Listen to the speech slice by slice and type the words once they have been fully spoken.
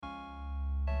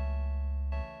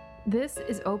This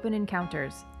is Open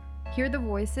Encounters. Hear the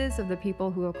voices of the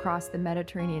people who have crossed the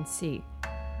Mediterranean Sea.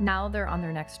 Now they're on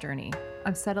their next journey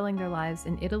of settling their lives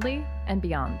in Italy and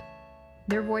beyond.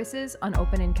 Their voices on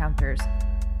Open Encounters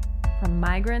from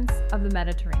migrants of the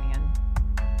Mediterranean.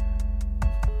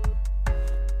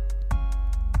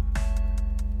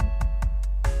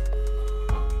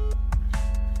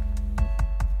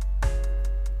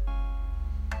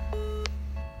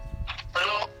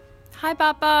 Hello. Hi,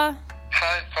 Papa.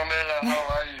 Hi, Pamela.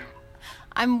 How are you?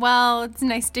 I'm well. It's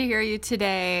nice to hear you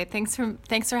today. Thanks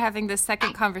for having this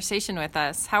second conversation with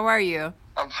us. How are you?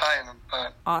 I'm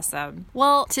fine. Awesome.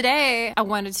 Well, today I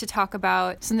wanted to talk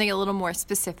about something a little more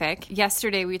specific.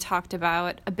 Yesterday we talked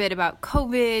about a bit about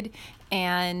COVID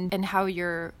and how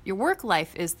your work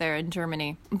life is there in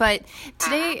Germany. But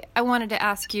today I wanted to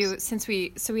ask you, since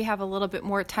we have a little bit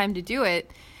more time to do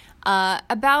it,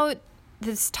 about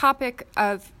this topic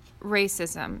of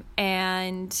racism,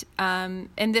 and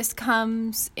this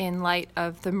comes in light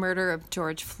of the murder of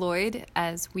George Floyd,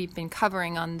 as we've been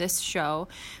covering on this show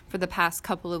for the past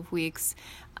couple of weeks,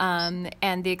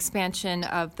 and the expansion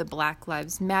of the Black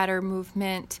Lives Matter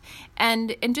movement,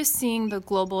 and just seeing the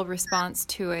global response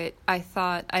to it. I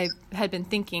thought I had been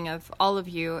thinking of all of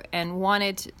you and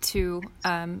wanted to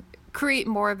create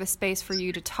more of a space for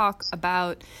you to talk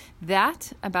about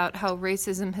that, about how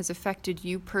racism has affected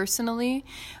you personally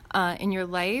in your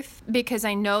life, because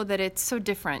I know that it's so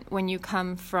different when you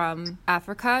come from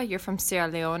Africa, you're from Sierra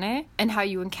Leone, and how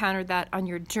you encountered that on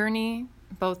your journey,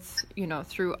 both,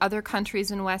 through other countries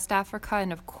in West Africa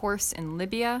and of course in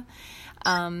Libya,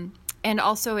 and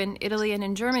also in Italy and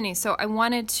in Germany. So I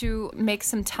wanted to make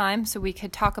some time so we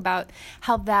could talk about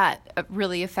how that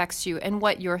really affects you and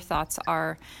what your thoughts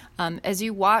are as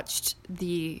you watched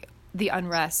the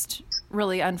unrest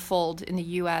really unfold in the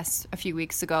U.S. a few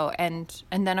weeks ago and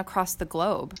then across the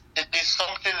globe. It is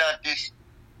something that is,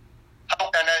 how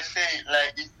can I say,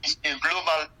 it's a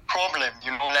global problem,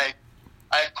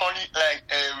 I call it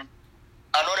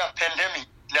another pandemic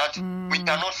that we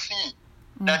cannot see,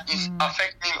 that is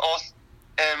affecting us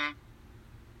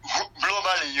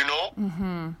globally,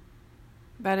 Mm-hmm.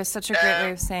 That is such a great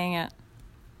way of saying it.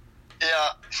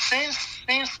 Yeah, since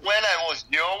when I was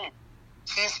young,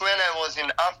 since when I was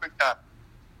in Africa,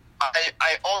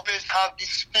 I always have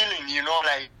this feeling, in the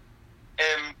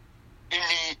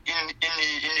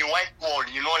white world,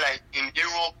 in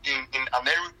Europe, in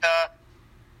America,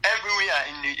 everywhere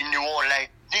in the world,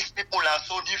 these people are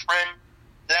so different.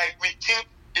 We think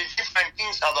different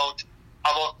things about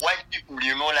white people, they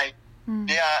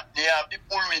are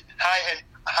people with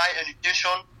high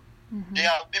education, they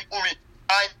are people with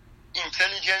high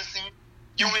intelligence.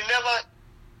 You will never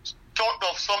thought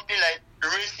of something like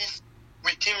racist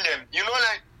within them.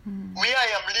 Where I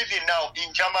am living now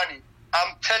in Germany,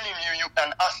 I'm telling you, you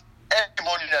can ask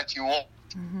anybody that you want.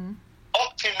 Mm-hmm.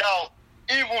 Up till now,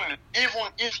 even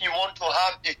if you want to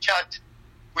have a chat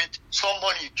with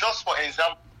somebody, just for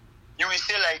example, you will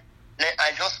say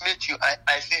I just met you.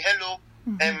 I say hello.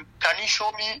 Mm-hmm. Can you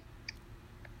show me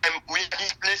where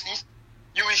these places?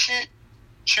 You will see.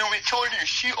 She will tell you.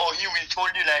 She or he will tell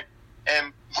you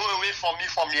go away from me,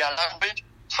 from their language.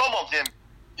 Some of them,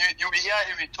 you will hear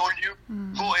he will tell you,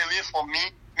 go away from me.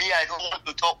 Me, I don't want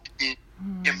to talk to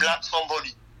a black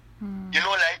somebody.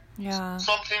 Yeah.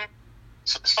 Something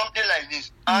like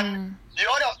this. And the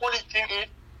other funny thing is,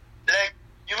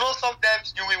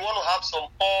 sometimes you will want to have some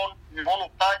fun, you want to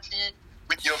party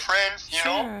with your friends,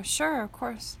 Sure, of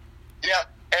course. Yeah,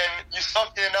 and you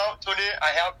something now, today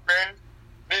I have friends,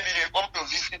 maybe they come to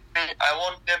visit me, I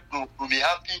want them to be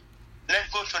happy. Let's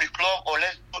go to the club or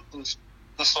let's go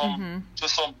to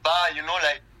some bar, you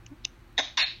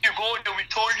go, they will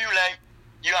tell you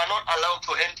you are not allowed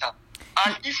to enter.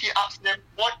 And if you ask them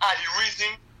what are the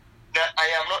reasons that I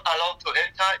am not allowed to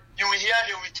enter, you will hear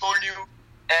they will tell you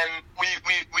we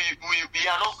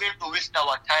are not going to waste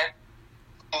our time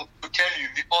to tell you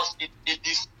because it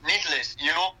is needless,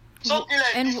 Something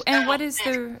like this.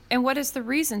 And what is the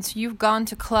reason? So you've gone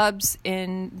to clubs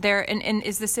in there, and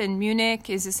is this in Munich?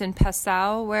 Is this in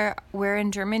Passau? Where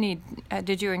in Germany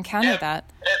did you encounter that?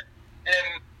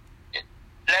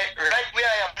 Right where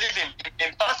I am living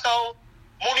in Passau,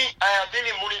 Munich. I have been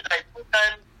in Munich 2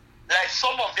 times.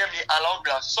 Some of them they allow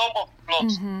glass, some of the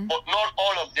clubs, but not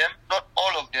all of them. Not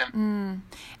all of them.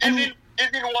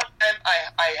 Even one time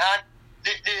I had,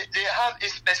 they have a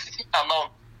specific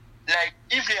amount.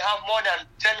 If they have more than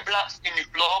 10 blacks in the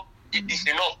club, it is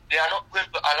enough. They are not going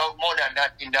to allow more than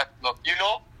that in that club.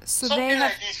 So something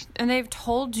like this. And they've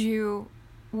told you.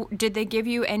 Did they give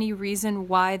you any reason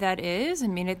why that is? I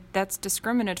mean, that's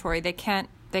discriminatory. They can't.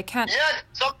 Yeah,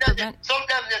 sometimes they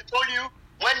told you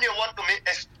when they want to make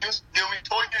excuse, they will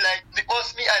tell you like,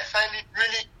 because me, I find it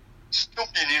really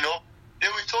stupid, you know. They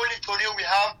will tell you we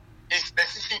have a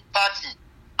specific party.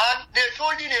 And they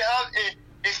told you they have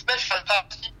a special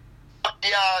party, but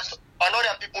there are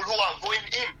another people who are going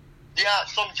in. There are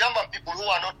some German people who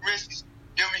are not racist.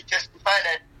 They will testify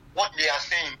that what they are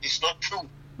saying is not true.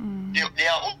 They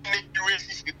are ultimately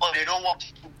racist because they don't want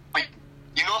to win.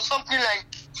 You know, something like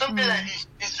this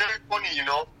is very funny, you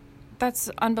know. That's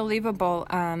unbelievable.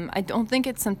 I don't think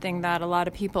it's something that a lot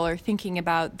of people are thinking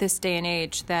about this day and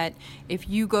age, that if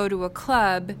you go to a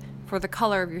club for the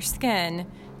color of your skin,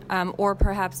 or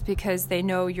perhaps because they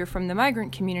know you're from the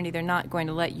migrant community, they're not going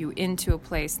to let you into a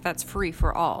place that's free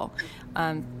for all.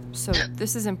 So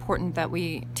this is important that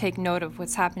we take note of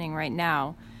what's happening right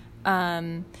now.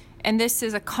 And this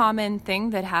is a common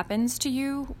thing that happens to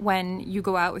you when you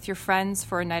go out with your friends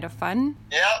for a night of fun?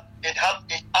 Yeah, it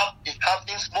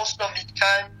happens most of the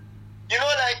time. You know,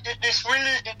 like, it is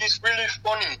really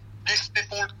funny. These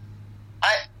people,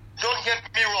 don't get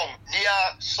me wrong, there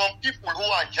are some people who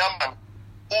are German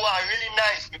who are really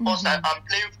nice because I'm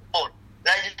playing football.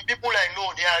 Like, the people I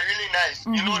know, they are really nice.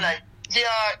 You know, like, there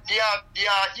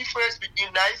are difference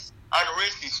between nice and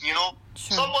racist, you know.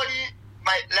 Sure. Somebody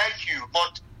might like you,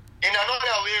 but in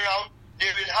another way around, they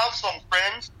will have some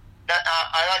friends that are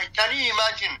around. Can you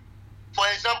imagine? For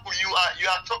example, you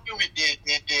are talking with a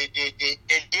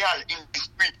girl in the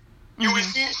street. You will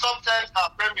see sometimes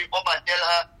her friend will come and tell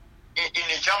her in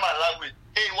a German language,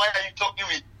 "Hey, why are you talking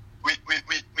with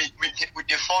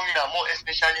the foreigner, more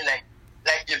especially like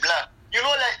a black?" You know,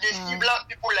 like, they see black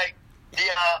people like they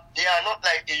are not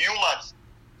like the humans.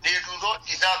 They do not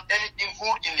deserve anything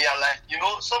good in their life. You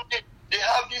know, something. They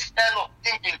have this kind of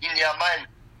thinking in their mind.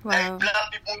 Wow. Like,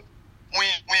 black people, we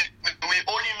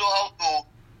only know how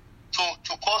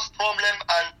to cause problem,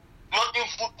 and nothing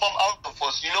good come out of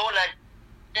us. You know, like,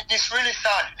 it is really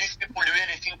sad. These people, the way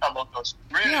they think about us,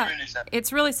 really sad.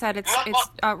 It's really sad. It's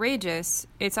outrageous.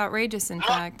 It's outrageous, in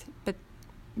fact. But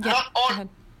yeah, not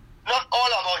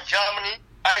all about Germany.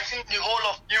 I think the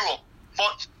whole of Europe,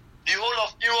 but the whole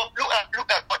of Europe.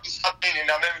 Look at what is happening in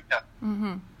America.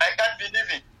 I can't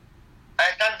believe it.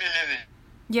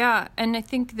 Yeah, and I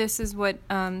think this is what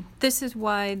this is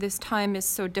why this time is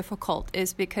so difficult,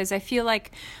 is because I feel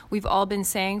like we've all been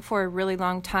saying for a really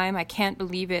long time, I can't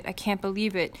believe it,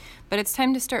 but it's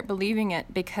time to start believing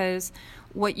it, because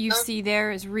what you see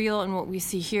there is real and what we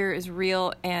see here is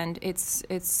real, and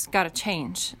it's got to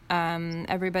change.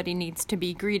 Everybody needs to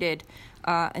be greeted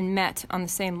and met on the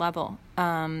same level.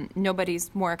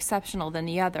 Nobody's more exceptional than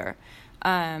the other.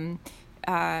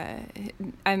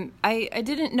 I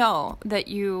didn't know that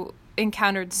you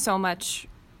encountered so much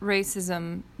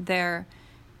racism there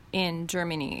in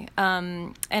Germany.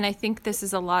 And I think this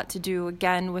is a lot to do,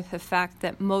 again, with the fact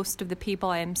that most of the people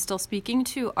I am still speaking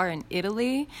to are in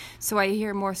Italy. So I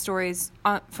hear more stories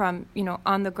from,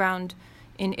 on the ground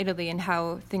in Italy and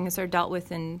how things are dealt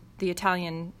with in the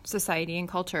Italian society and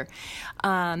culture.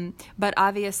 But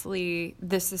obviously,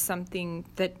 this is something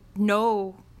that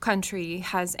no country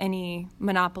has any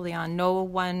monopoly on. No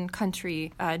one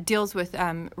country deals with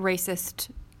racist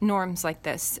norms like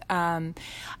this.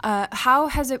 How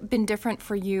has it been different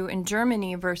for you in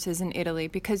Germany versus in Italy?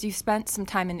 Because you spent some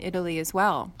time in Italy as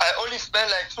well. I only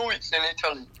spent like 2 weeks in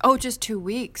Italy. Oh, just 2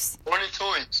 weeks? Only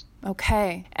 2 weeks.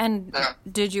 Okay. And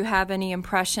did you have any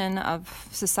impression of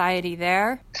society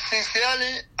there?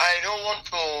 Sincerely, I don't want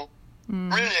to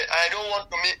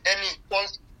make any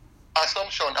false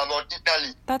assumption about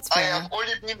Italy. That's fair. I have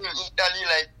only been in Italy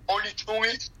like only 2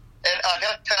 weeks, and at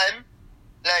that time,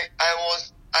 like, I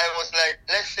was like,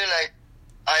 let's say, like,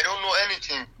 I don't know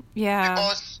anything. Yeah.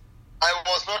 Because I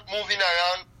was not moving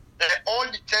around. Like, all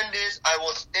the 10 days I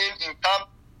was staying in camp,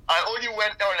 I only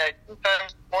went down like 2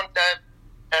 times, 1 time,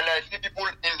 and I see people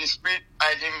in the street.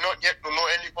 I did not get to know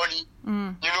anybody,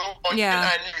 until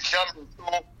I leave Germany.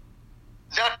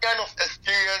 So that kind of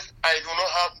experience I do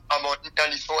not have about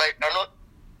Italy, so I cannot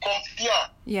compare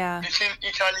between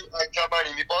Italy and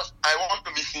Germany, because I want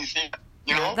to be sincere,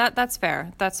 you know? That's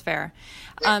fair. That's fair.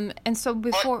 And so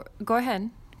before... Go ahead.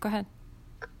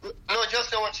 No, just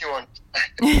say what you want.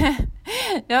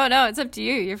 No, it's up to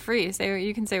you. You're free.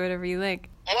 You can say whatever you like.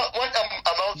 What I'm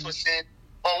about to say,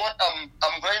 or what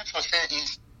I'm going to say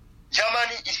is,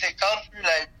 Germany is a country,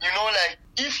 like, like,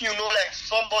 if you know, like,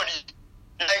 somebody,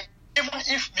 like, even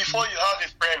if before you have a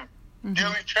friend, they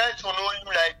will try to know you,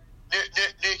 like,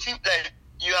 they think, like,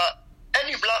 you are,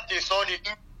 any black they saw, they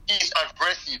think he is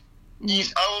aggressive, he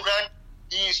is arrogant,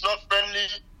 he is not friendly,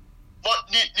 but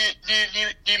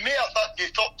the mere fact they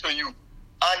talk to you,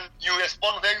 and you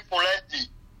respond very politely,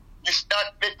 you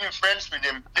start making friends with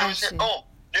them, they will say, oh,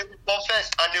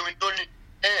 confess and they will tell you,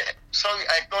 hey, sorry,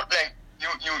 I thought like you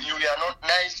are not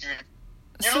nice. You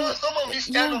know, some of these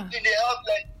kind of things, they have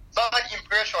like bad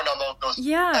impression about us.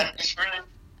 Yeah. And it's really...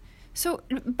 So,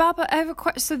 Baba, I have a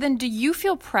question. So then do you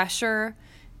feel pressure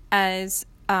as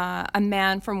a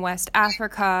man from West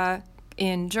Africa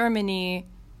in Germany?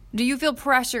 Do you feel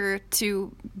pressure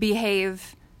to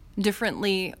behave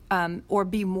differently or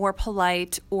be more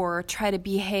polite or try to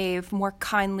behave more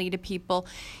kindly to people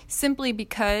simply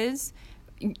because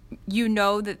you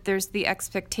know that there's the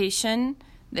expectation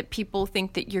that people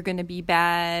think that you're going to be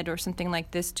bad or something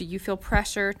like this? Do you feel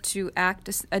pressure to act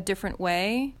a different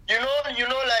way? You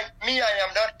know, like me, I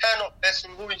am that kind of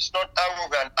person who is not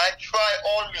arrogant. I try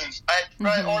all means.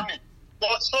 All means.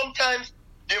 But sometimes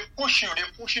they push you to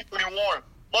the wall.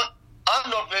 But I'm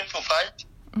not going to fight.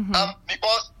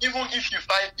 Because even if you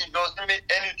fight, it doesn't make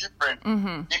any difference.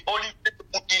 It only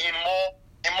put you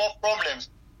in more problems.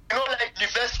 You know, like the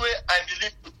best way I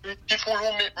believe to treat people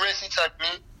who make races at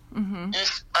me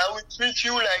is I will treat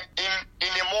you like in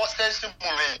a more sensible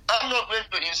way. I'm not going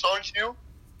to insult you.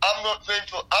 I'm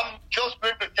just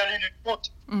going to tell you the truth.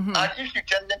 And if you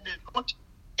tell them the truth,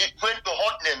 it's going to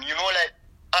hurt them, you know, like,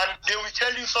 and they will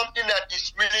tell you something that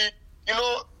is really, you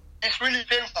know, it's really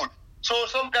painful. So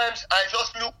sometimes I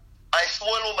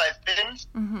swallow my pains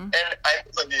and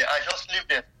I just leave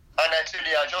them. And I say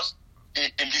they are just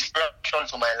a distraction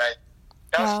to my life.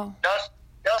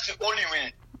 That's the only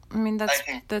way. I mean,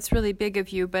 that's really big of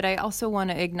you, but I also want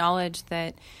to acknowledge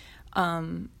that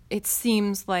it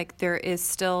seems like there is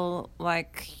still,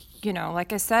 like, you know,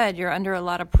 like I said, you're under a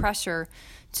lot of pressure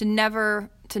to never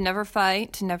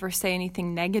fight, to never say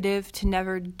anything negative, to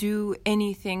never do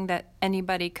anything that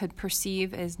anybody could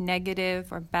perceive as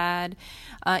negative or bad,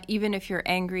 even if you're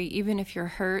angry, even if you're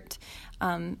hurt,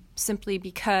 simply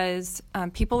because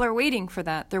people are waiting for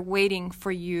that. They're waiting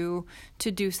for you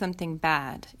to do something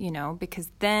bad, you know, because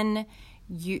then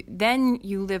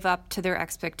you live up to their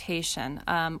expectation,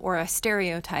 or a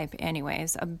stereotype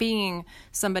anyways, of being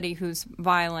somebody who's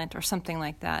violent or something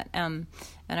like that. And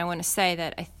I want to say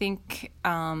that I think,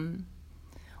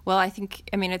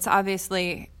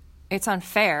 it's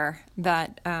unfair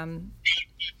that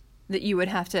that you would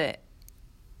have to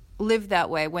live that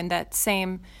way when that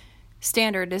same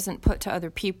standard isn't put to other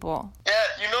people. Yeah,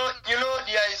 you know,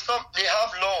 they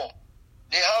have law.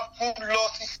 They have good law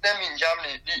system in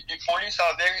Germany. The police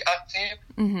are very active.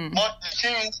 But the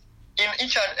thing is, in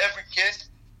each and every case,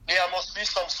 there must be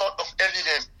some sort of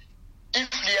evidence. If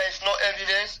there is no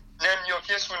evidence, then your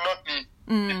case will not be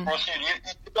proceeded.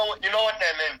 You know what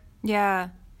I mean? Yeah.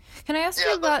 Can I ask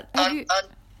you about...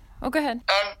 go ahead.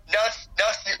 And that's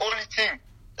the only thing.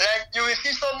 Like, you will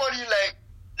see somebody like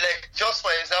just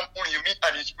for example, you meet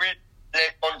at the street,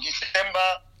 like on December,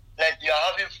 like you're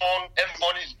having fun,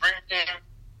 everybody's drinking,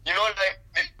 you know, like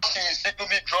the person is a little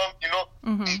bit drunk, you know,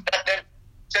 and then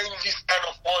saying this kind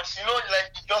of words, you know,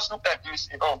 like you just look at him and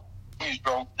say, oh, he's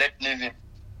drunk, let's leave him.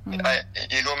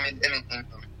 It don't mean anything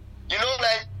to me. You know,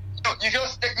 like, you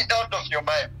just take it out of your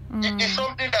mind. It's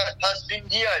something that has been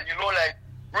here, you know, like,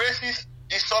 racism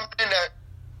is something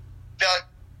that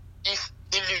is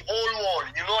in the whole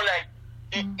world, you know, like,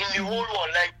 in the whole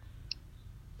world, like,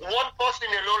 one person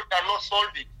alone cannot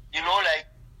solve it, you know, like,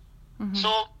 so,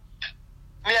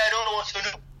 me, I don't know what to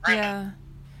do. Right? Yeah,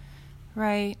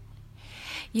 right.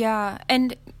 Yeah,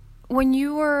 and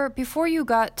before you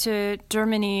got to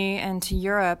Germany and to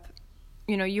Europe,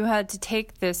 you know, you had to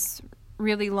take this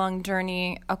really long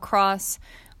journey across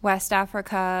West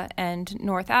Africa and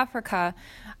North Africa,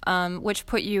 which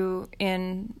put you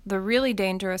in the really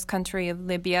dangerous country of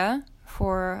Libya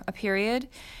for a period.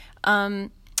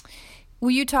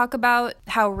 Will you talk about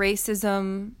how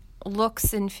racism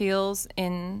looks and feels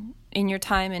in your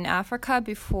time in Africa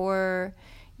before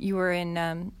you were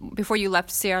before you left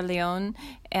Sierra Leone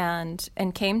and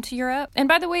came to Europe? And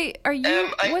by the way,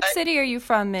 what city are you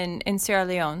from in Sierra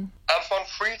Leone? I'm from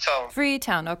Freetown.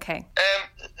 Freetown, okay.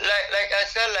 Like I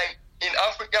said, like in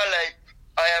Africa, like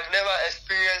I have never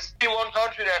experienced in one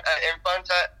country that I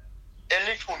encountered a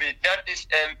little bit. That is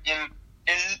in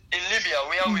Libya,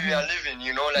 where we are living.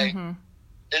 You know, like in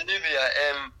Libya.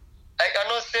 I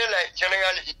cannot say like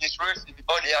generally it is racist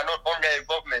because they are not under a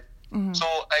government. So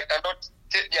I cannot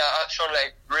take their action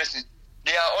like racist.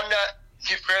 They are under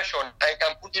depression. I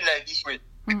can put it like this way,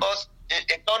 because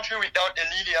a country without a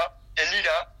leader,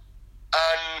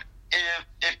 and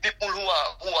people who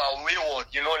are wayward,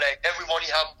 you know, like everybody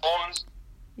have guns,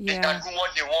 they can do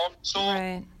what they want. So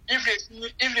if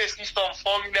they see some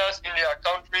foreigners in their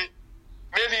country,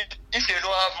 maybe if they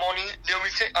don't have money, they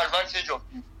will take advantage of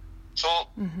you. So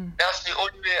that's the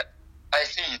only way I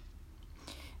see it.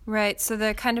 Right. So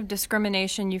the kind of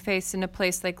discrimination you face in a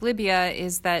place like Libya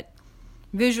is that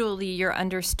visually you're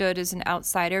understood as an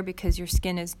outsider because your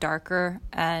skin is darker,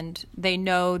 and they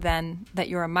know then that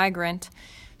you're a migrant.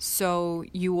 So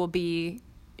you will be,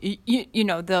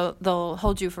 they'll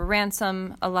hold you for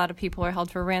ransom. A lot of people are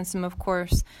held for ransom, of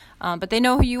course, but they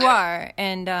know who you are,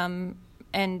 and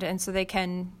so they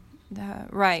can,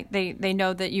 They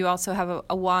know that you also have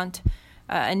a want,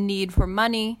 a need for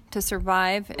money to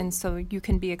survive, and so you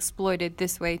can be exploited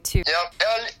this way too. Yeah,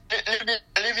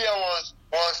 Libya was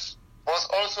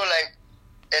also like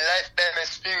a lifetime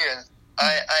experience.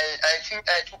 I think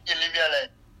I took in Libya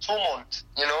like 2 months,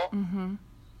 Mm-hmm.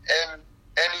 and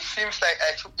it seems like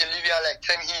I took in Libya like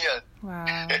 10 years.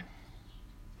 Wow.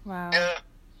 Wow. Yeah,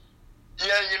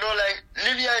 like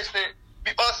Libya is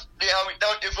because they are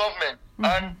without a government,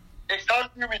 and a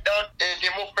country without a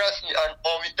democracy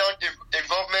or without a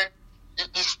government,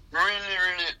 it is really,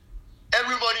 really,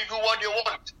 everybody do what they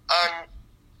want, and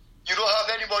you don't have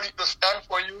anybody to stand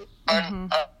for you. And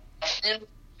I feel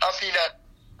happy that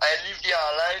I live there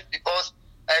alive, because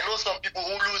I know some people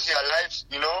who lose their lives,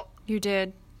 You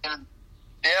did. And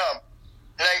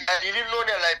like I didn't know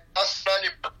that, like, personally,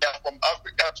 but they're from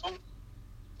Africa too,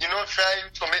 trying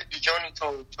to make the journey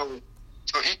to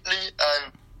Italy,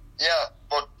 and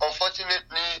but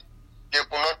unfortunately they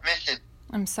could not make it.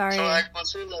 I'm sorry. So I could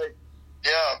say, like,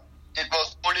 it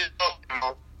was only tough,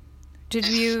 Did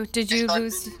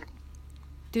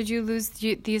you lose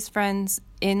these friends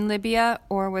in Libya,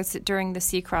 or was it during the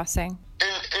sea crossing?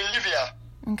 In Libya.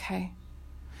 Okay.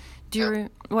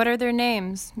 What are their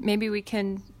names? Maybe we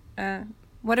can.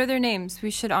 What are their names? We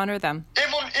should honor them.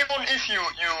 Even if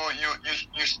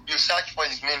you search for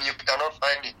his name, you cannot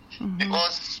find it,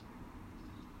 because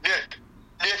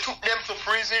they took them to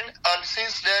prison, and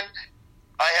since then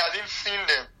I haven't seen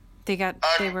them. They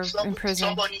were in prison.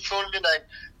 Somebody told me like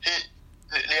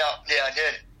they are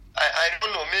dead. I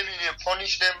don't know. Maybe they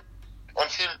punished them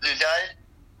until they died.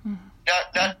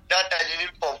 That I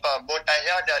didn't confirm, but I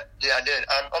heard that they are dead,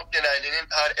 and up till I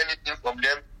didn't hear anything from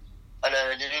them, and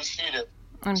I didn't see them.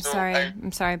 I'm sorry,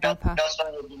 Bapa. That's why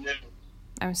I believe.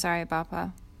 I'm sorry,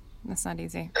 Bapa. That's not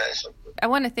easy. Yeah, it's okay. I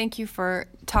want to thank you for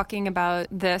talking about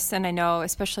this, and I know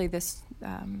especially this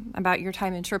about your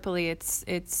time in Tripoli.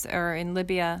 Or in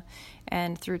Libya,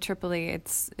 and through Tripoli.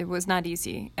 It was not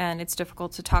easy, and it's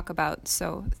difficult to talk about.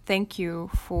 So thank you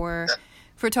for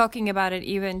talking about it,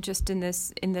 even just in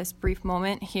this brief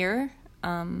moment here.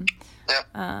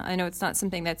 I know it's not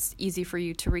something that's easy for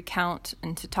you to recount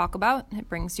and to talk about. It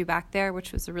brings you back there,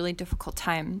 which was a really difficult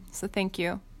time. So thank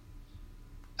you.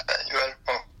 You're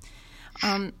welcome.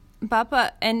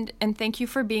 Bapa, and thank you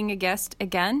for being a guest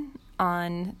again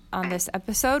on this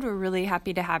episode. We're really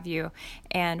happy to have you,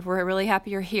 and we're really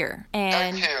happy you're here.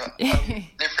 And thank you.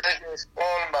 The pleasure is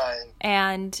all mine.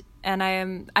 And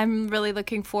I'm really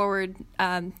looking forward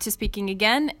to speaking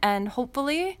again, and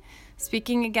hopefully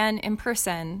speaking again in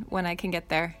person when I can get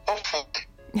there. Hopefully.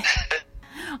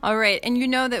 All right. And you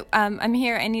know that I'm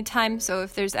here anytime, so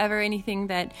if there's ever anything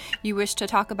that you wish to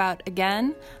talk about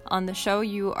again on the show,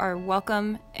 you are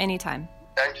welcome anytime.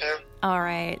 Thank you. All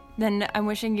right. Then I'm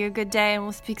wishing you a good day, and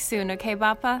we'll speak soon. Okay,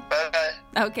 Bapa? Bye-bye.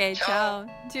 Okay, ciao.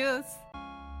 Tschüss.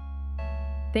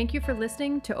 Thank you for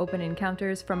listening to Open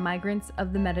Encounters from Migrants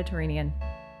of the Mediterranean.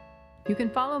 You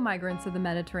can follow Migrants of the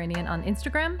Mediterranean on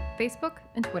Instagram, Facebook,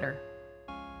 and Twitter.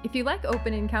 If you like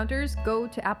Open Encounters, go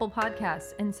to Apple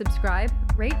Podcasts and subscribe,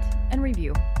 rate, and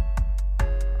review.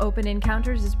 Open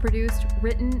Encounters is produced,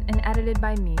 written, and edited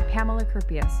by me, Pamela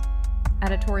Kurpius.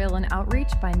 Editorial and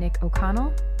outreach by Nick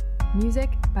O'Connell. Music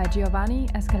by Giovanni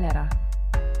Escalera.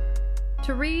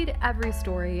 To read every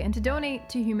story and to donate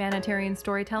to humanitarian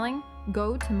storytelling,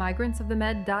 go to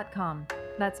migrantsofthemed.com.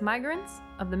 That's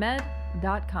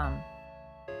migrantsofthemed.com.